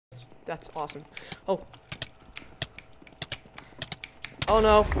That's awesome. Oh. Oh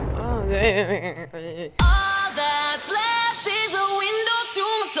no. Oh. All that's left is a window to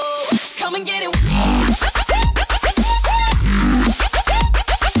my soul. Come and get it.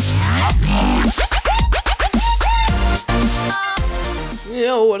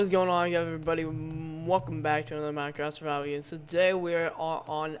 Yo, what is going on, everybody? Welcome back to another Minecraft survival game. Today we are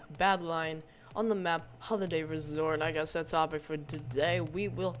on Badline on the map Holiday Resort. I guess that topic for today. We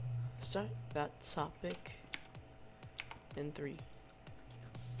will start that topic in 3,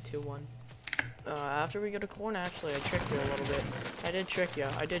 2, 1. After we get a corn, actually, I tricked you a little bit. I did trick you a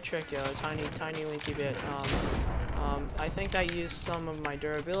tiny weensy bit. I think I used some of my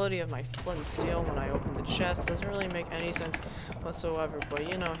durability of my flint and steel when I opened the chest. Doesn't really make any sense whatsoever,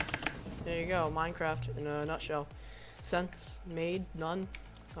 but you know, there you go. Minecraft in a nutshell. Sense made, none.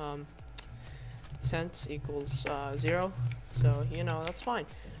 Sense equals 0. So, you know, that's fine.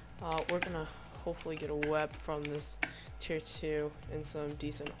 We're gonna hopefully get a web from this tier 2 and some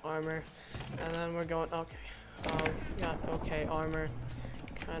decent armor. And then we're going, okay. Got okay armor.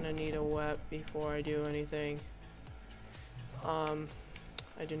 Kinda need a web before I do anything. I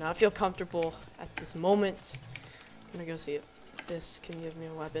do not feel comfortable at this moment. I'm gonna go see if this can give me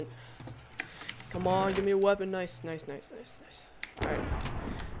a weapon. Come on, give me a weapon. Nice. Alright.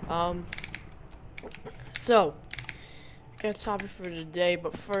 So, got a topic for today,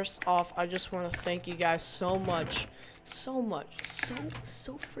 but first off, I just want to thank you guys so much. So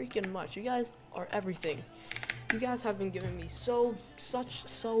freaking much. You guys are everything. You guys have been giving me so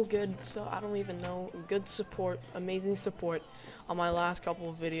good, I don't even know, good support, amazing support on my last couple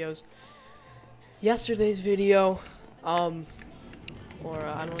of videos. Yesterday's video, or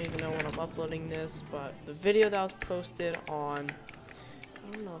I don't even know when I'm uploading this, but the video that was posted on,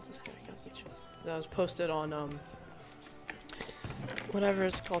 I don't know if this guy got the chest, that was posted on, whatever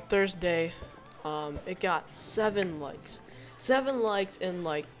it's called, Thursday, it got 7 likes. 7 likes in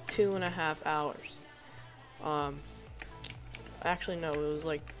like 2.5 hours. Actually no, it was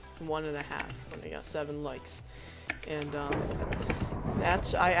like 1.5 when I got 7 likes, and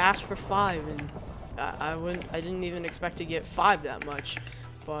that's, I asked for 5, and I didn't even expect to get 5 that much,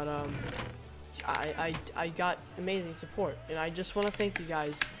 but I got amazing support, and I just want to thank you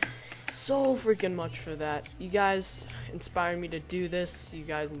guys so freaking much for that. You guys inspire me to do this. You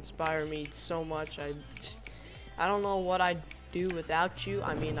guys inspire me so much. I don't know what I'd do without you.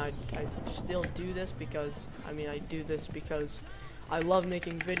 I mean, I still do this because I do this because I love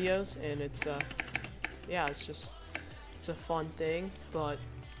making videos, and it's yeah, it's a fun thing, but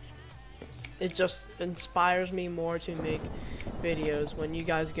it just inspires me more to make videos when you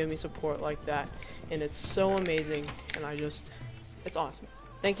guys give me support like that, and it's so amazing, and it's awesome.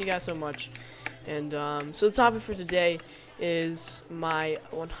 Thank you guys so much. And so the topic for today is my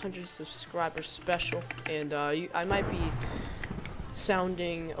 100 subscriber special, and I might be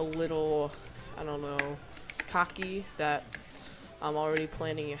sounding a little, I don't know, cocky that I'm already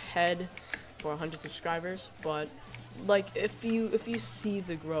planning ahead for 100 subscribers, but like if you see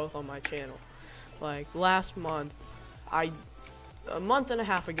the growth on my channel, like last month, a month and a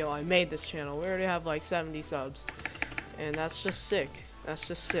half ago I made this channel. We already have like 70 subs, and that's just sick. That's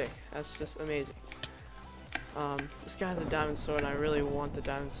just amazing. This guy has a diamond sword, and I really want the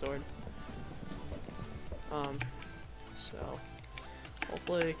diamond sword. So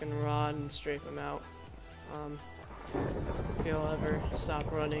hopefully we can rod and strafe him out. If he'll ever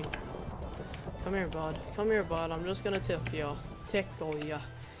stop running. Come here, bud. Come here, bud. I'm just gonna tickle ya.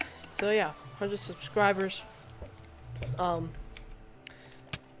 So yeah, 100 subscribers.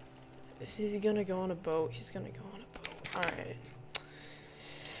 Is he gonna go on a boat? He's gonna go on a boat. Alright.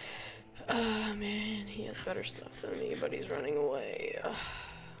 Man, he has better stuff than me, but he's running away.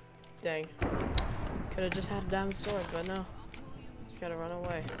 Dang. Could have just had a diamond sword, but no. He's gotta run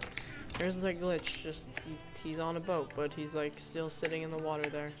away. Here's the glitch. Just he's on a boat, but he's like still sitting in the water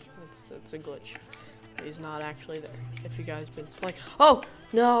there. It's a glitch. He's not actually there. If you guys been like, oh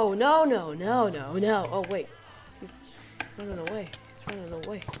no. Oh wait, he's running away. He's running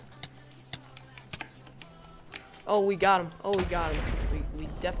away. Oh, we got him. Oh, we got him. We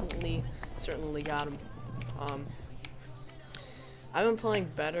definitely, certainly got him. I've been playing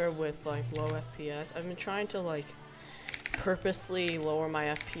better with like low FPS. I've been trying to like purposely lower my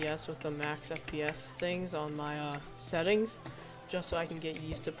FPS with the max FPS things on my settings, just so I can get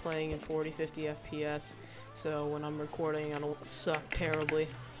used to playing in 40-50 FPS. So when I'm recording, I don't suck terribly.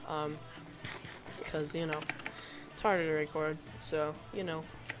 Because you know, it's harder to record. So you know,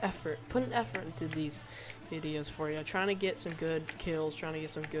 put an effort into these videos for you. Trying to get some good kills, trying to get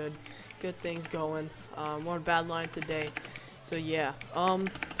some good things going. More Badline today. So yeah,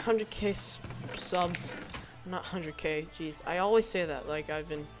 100K subs. Not 100K. Jeez, I always say that. Like this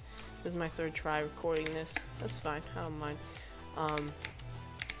is my third try recording this. That's fine. I don't mind.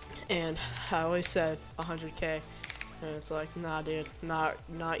 And I always said 100K, and it's like, nah, dude, not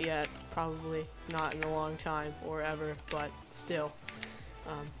yet. Probably not in a long time or ever, but still.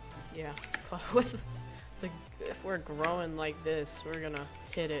 Yeah. With if we're growing like this, we're gonna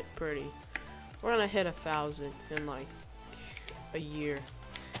hit it pretty. We're gonna hit 1,000 in like a year,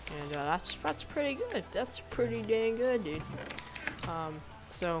 and that's pretty good. That's pretty dang good, dude.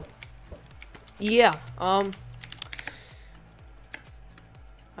 So yeah.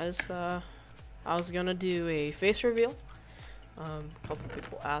 I was gonna do a face reveal. A couple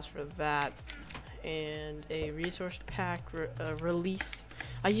people asked for that, and a resource pack release.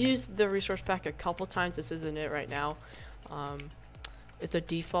 I used the resource pack a couple times. This isn't it right now. It's a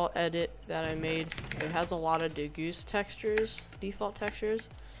default edit that I made. It has a lot of the goose textures, default textures.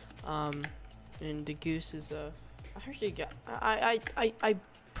 And the goose is a. I actually got. I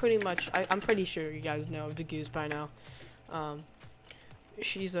pretty much. I'm pretty sure you guys know the goose by now.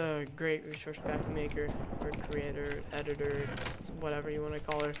 She's a great resource pack maker or creator, editor, whatever you want to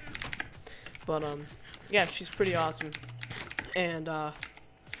call her. But yeah, she's pretty awesome. And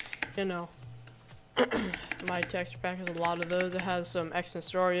you know, my texture pack has a lot of those. It has some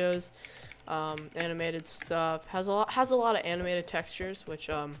Storios, animated stuff. Has a lot of animated textures, which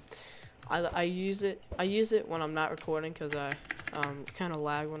I use it. I use it when I'm not recording because I kind of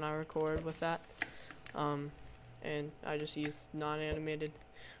lag when I record with that. And I just use non-animated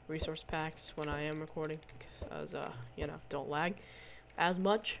resource packs when I am recording, because you know, don't lag as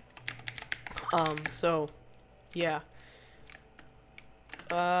much. So yeah.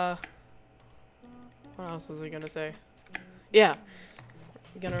 What else was I gonna say? Yeah,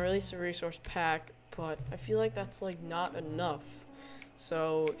 I'm gonna release a resource pack, but I feel like that's like not enough.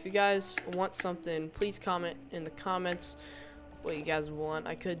 So if you guys want something, please comment in the comments what you guys want.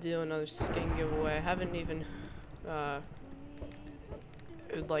 I could do another skin giveaway. I haven't even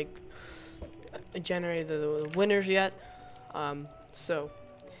like generated the winners yet. So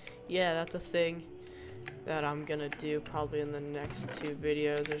yeah, that's a thing that I'm gonna do probably in the next 2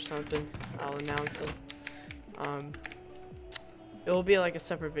 videos or something. I'll announce them. It will be like a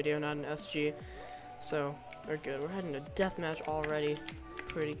separate video, not an SG. So we're good. We're heading to deathmatch already.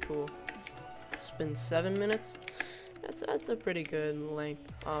 Pretty cool. It's been 7 minutes. That's a pretty good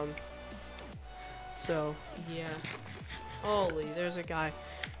length. So yeah. Holy, there's a guy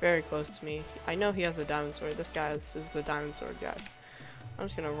very close to me. I know he has a diamond sword. This guy is the diamond sword guy. I'm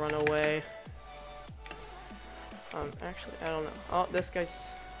just gonna run away. Actually, I don't know. Oh, this guy's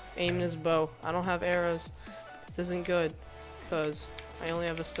aiming his bow. I don't have arrows. This isn't good, because I only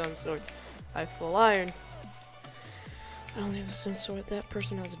have a stone sword. I have full iron. I only have a stone sword. That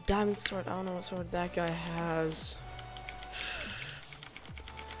person has a diamond sword. I don't know what sword that guy has.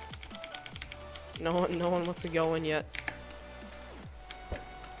 No one wants to go in yet.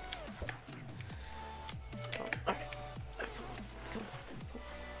 Oh, alright.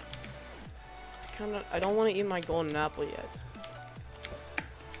 Come on. I don't want to eat my golden apple yet.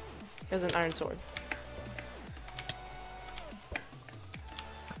 He has an iron sword.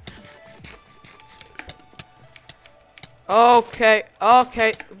 Okay,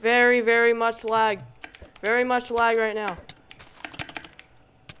 okay. Very much lag. Very much lag right now.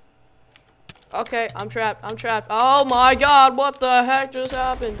 Okay, I'm trapped. I'm trapped. Oh my god, what the heck just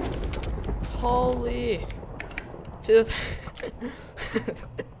happened? Holy. See, the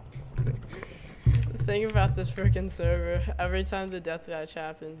thing about this freaking server, every time the deathmatch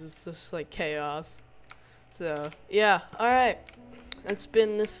happens, it's just like chaos. So, yeah, alright. That's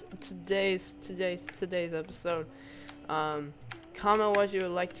been today's episode. Comment what you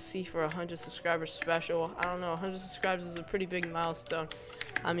would like to see for 100 subscribers special. I don't know, 100 subscribers is a pretty big milestone.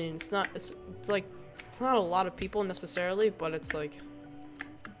 I mean, it's not a lot of people necessarily, but it's like,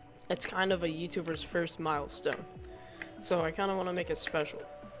 it's kind of a YouTuber's first milestone. So I kind of want to make it special,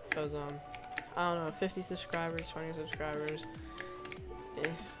 because I don't know, 50 subscribers, 20 subscribers,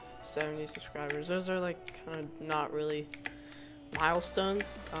 70 subscribers. Those are like kind of not really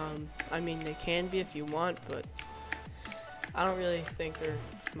milestones. I mean, they can be if you want, but I don't really think they're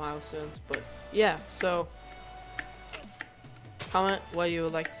milestones. But yeah, so comment what you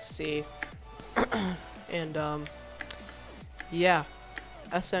would like to see. And yeah,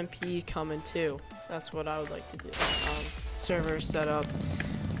 SMP coming too. That's what I would like to do. Server setup.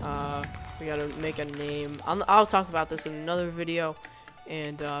 We gotta make a name. I'll talk about this in another video.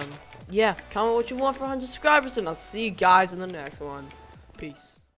 And yeah, comment what you want for 100 subscribers, and I'll see you guys in the next one. Peace.